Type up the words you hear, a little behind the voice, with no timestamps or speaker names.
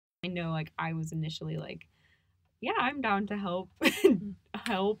I know, like, I was initially like, yeah, I'm down to help.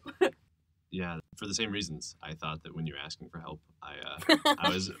 Help. Yeah, for the same reasons. I thought that when you were asking for help, I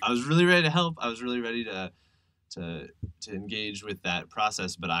was really ready to help. I was really ready to engage with that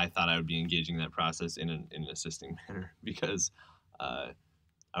process, but I thought I would be engaging that process in an assisting manner because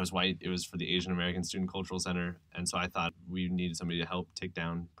I was white. It was for the Asian American Student Cultural Center, and so I thought we needed somebody to help take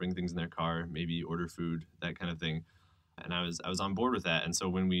down, bring things in their car, maybe order food, that kind of thing. And I was on board with that. And so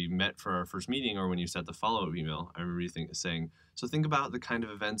when we met for our first meeting, or when you sent the follow-up email, I remember you saying, so think about the kind of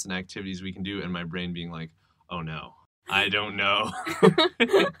events and activities we can do, and my brain being like, oh no, I don't know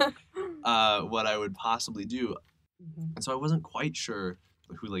what I would possibly do. And so I wasn't quite sure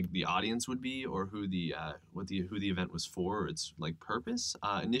who like the audience would be, or who the event was for, or its like purpose.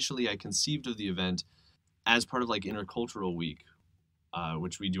 Initially, I conceived of the event as part of like Intercultural Week,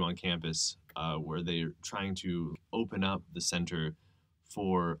 which we do on campus, where they're trying to open up the center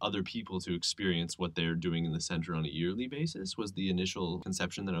for other people to experience what they're doing in the center on a yearly basis, was the initial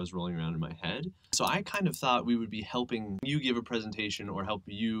conception that I was rolling around in my head. So I kind of thought we would be helping you give a presentation or help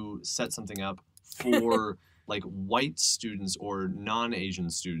you set something up for like white students or non-Asian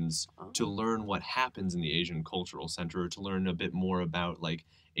students to learn what happens in the Asian Cultural Center, or to learn a bit more about like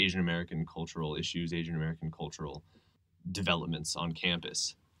Asian American cultural issues, Asian American cultural developments on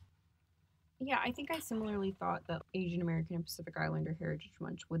campus. Yeah, I think I similarly thought that Asian American and Pacific Islander Heritage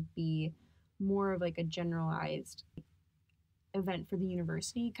Month would be more of like a generalized event for the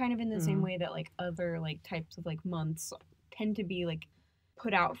university, kind of in the same way that like other like types of like months tend to be like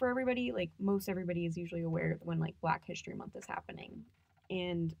put out for everybody. Like most everybody is usually aware when like Black History Month is happening.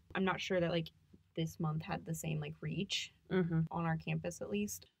 And I'm not sure that like this month had the same like reach on our campus, at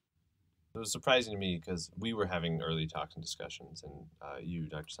least. It was surprising to me because we were having early talks and discussions, and you,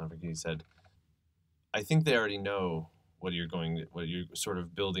 Dr. Sanford, said, I think they already know what you're sort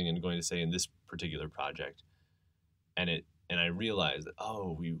of building and going to say in this particular project. And I realized that,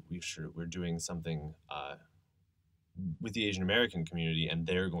 oh, we're doing something with the Asian American community, and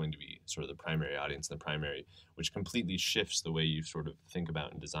they're going to be sort of the primary audience, which completely shifts the way you sort of think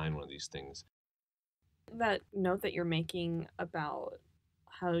about and design one of these things. That note that you're making about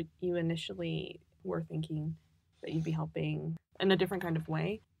how you initially were thinking that you'd be helping in a different kind of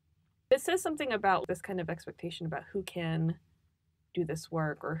way, it says something about this kind of expectation about who can do this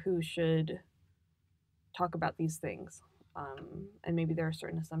work or who should talk about these things. And maybe there are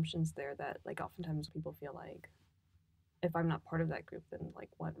certain assumptions there that like oftentimes people feel like, if I'm not part of that group, then like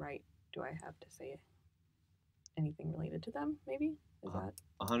what right do I have to say anything related to them, maybe? Is that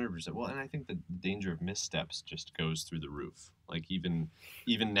 100%? Well, and I think the danger of missteps just goes through the roof. Like even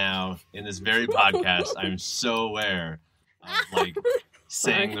now in this very podcast, I'm so aware of like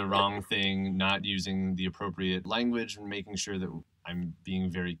saying the wrong thing, not using the appropriate language, and making sure that I'm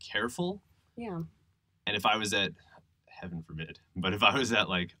being very careful. Yeah. And if I was at, heaven forbid, but if I was at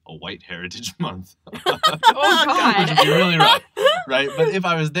like a White Heritage Month, Oh God, which would be really rough, right? But if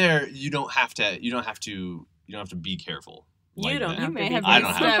I was there, you don't have to be careful. Like you don't that. have to be. I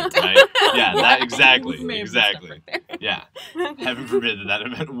don't have to, right? Yeah, that exactly. Right, yeah. Heaven forbid that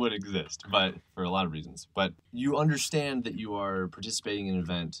event would exist, but for a lot of reasons. But you understand that you are participating in an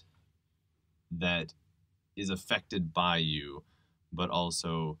event that is affected by you, but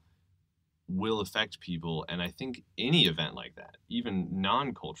also will affect people. And I think any event like that, even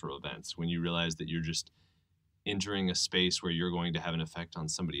non-cultural events, when you realize that you're just entering a space where you're going to have an effect on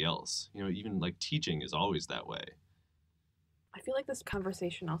somebody else, even like teaching is always that way. I feel like this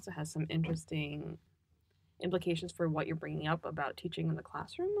conversation also has some interesting implications for what you're bringing up about teaching in the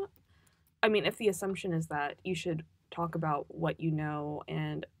classroom. I mean, if the assumption is that you should talk about what you know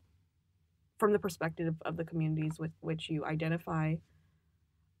and from the perspective of the communities with which you identify,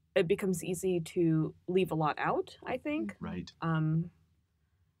 it becomes easy to leave a lot out, I think. Right. And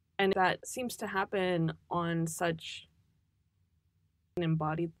that seems to happen on such an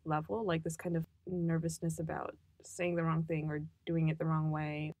embodied level, like this kind of nervousness about saying the wrong thing or doing it the wrong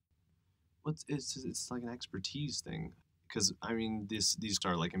way. Well, it's like an expertise thing, because I mean these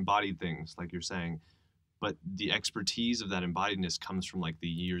are like embodied things, like you're saying, but the expertise of that embodiedness comes from like the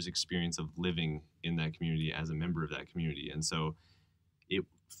years experience of living in that community as a member of that community, and so it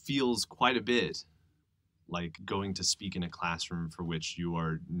feels quite a bit like going to speak in a classroom for which you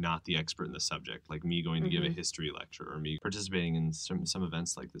are not the expert in the subject, like me going to give a history lecture, or me participating in some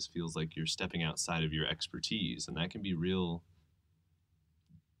events like this feels like you're stepping outside of your expertise, and that can be real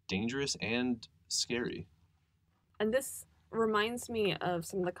dangerous and scary. And this reminds me of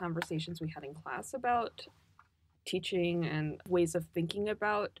some of the conversations we had in class about teaching and ways of thinking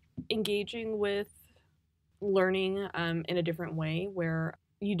about engaging with learning in a different way, where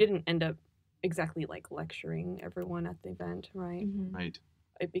you didn't end up exactly like lecturing everyone at the event, right? Mm-hmm. Right.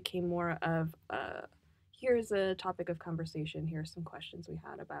 It became more of here's a topic of conversation, here's some questions we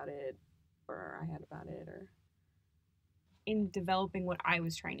had about it, or I had about it, or In developing what I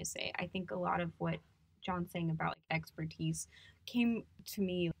was trying to say, I think a lot of what John's saying about like expertise came to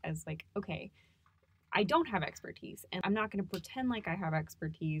me as like, okay, I don't have expertise and I'm not going to pretend like I have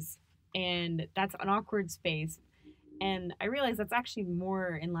expertise, and that's an awkward space. And I realized that's actually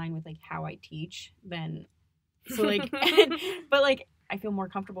more in line with like how I teach than so like but like I feel more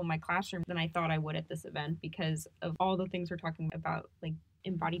comfortable in my classroom than I thought I would at this event because of all the things we're talking about, like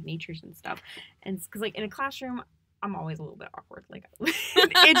embodied natures and stuff. And because like in a classroom, I'm always a little bit awkward. Like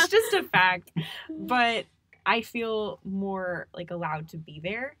it's just a fact, but I feel more like allowed to be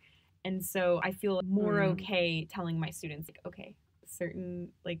there, and so I feel more okay telling my students like, okay, certain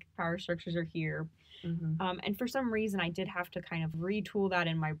like power structures are here. And for some reason, I did have to kind of retool that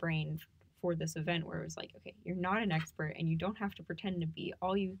in my brain for this event where it was like, okay, you're not an expert and you don't have to pretend to be.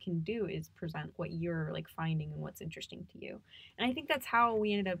 All you can do is present what you're like finding and what's interesting to you. And I think that's how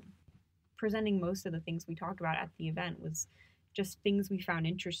we ended up presenting most of the things we talked about at the event, was just things we found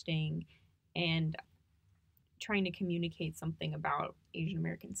interesting and trying to communicate something about Asian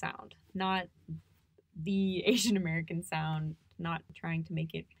American sound, not the Asian American sound, not trying to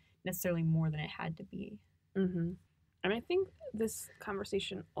make it necessarily more than it had to be. And I think this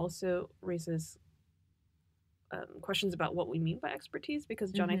conversation also raises questions about what we mean by expertise,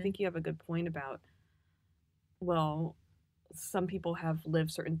 because John, I think you have a good point about, well, some people have lived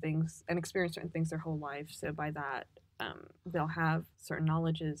certain things and experienced certain things their whole life, so by that they'll have certain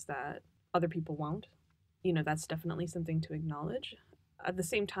knowledges that other people won't. You know, that's definitely something to acknowledge. At the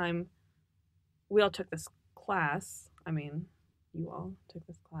same time, we all took this class. I mean, you all took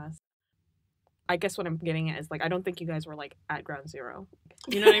this class. I guess what I'm getting at is, like, I don't think you guys were, like, at ground zero.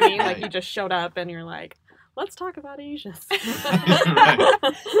 You know what I mean? Like, you just showed up and you're like, let's talk about Asians.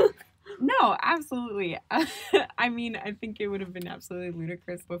 No, absolutely. I mean, I think it would have been absolutely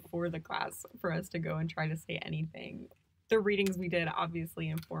ludicrous before the class for us to go and try to say anything. The readings we did obviously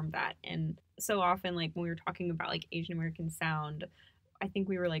informed that. And so often, like, when we were talking about, like, Asian American sound, I think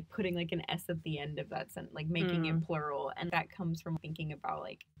we were, like, putting, like, an S at the end of that sentence, like, making it plural. And that comes from thinking about,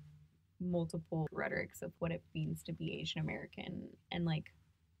 like, multiple rhetorics of what it means to be Asian American, and like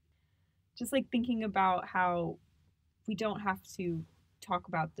just like thinking about how we don't have to talk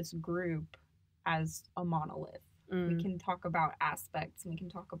about this group as a monolith. We can talk about aspects and we can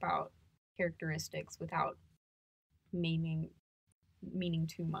talk about characteristics without meaning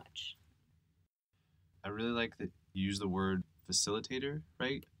too much. I really like that you use the word facilitator,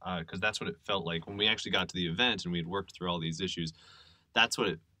 right? Because that's what it felt like when we actually got to the event and we had worked through all these issues. That's what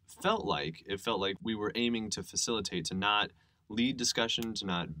it felt like. It felt like we were aiming to facilitate, to not lead discussion, to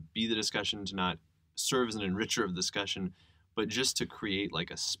not be the discussion, to not serve as an enricher of discussion, but just to create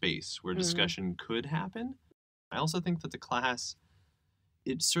like a space where discussion could happen. I also think that the class,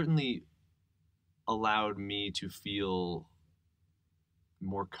 it certainly allowed me to feel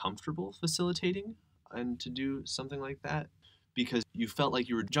more comfortable facilitating and to do something like that, because you felt like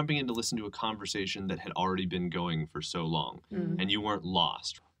you were jumping in to listen to a conversation that had already been going for so long and you weren't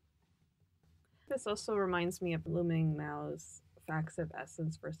lost. This also reminds me of Looming Mao's facts of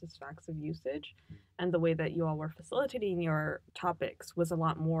essence versus facts of usage, and the way that you all were facilitating your topics was a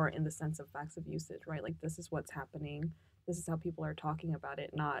lot more in the sense of facts of usage, right? Like, this is what's happening, this is how people are talking about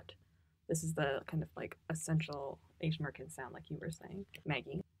it, not this is the kind of like essential Asian American sound, like you were saying,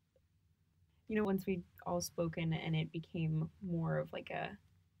 Maggie. You know, once we'd all spoken and it became more of like a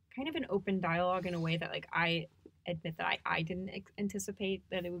kind of an open dialogue in a way that, like, I admit that I didn't anticipate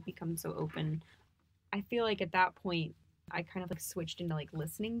that it would become so open. I feel like at that point, I kind of like switched into like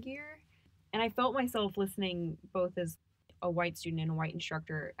listening gear. And I felt myself listening both as a white student and a white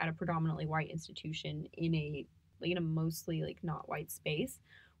instructor at a predominantly white institution in a mostly like not white space,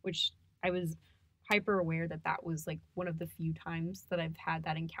 which I was hyper aware that that was like one of the few times that I've had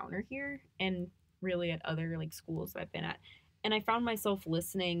that encounter here, and really at other like schools that I've been at. And I found myself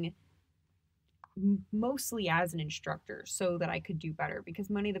listening mostly as an instructor so that I could do better, because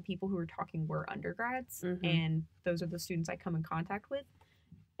many of the people who were talking were undergrads and those are the students I come in contact with.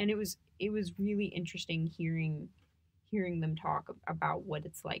 And it was really interesting hearing them talk about what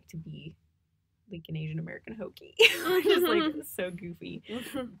it's like to be like an Asian American Hokie, which is like so goofy.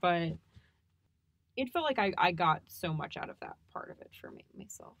 But it felt like I got so much out of that part of it for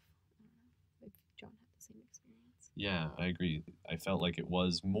myself. Like John had the same experience. Yeah, I agree. I felt like it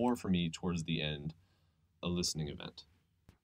was more for me towards the end a listening event.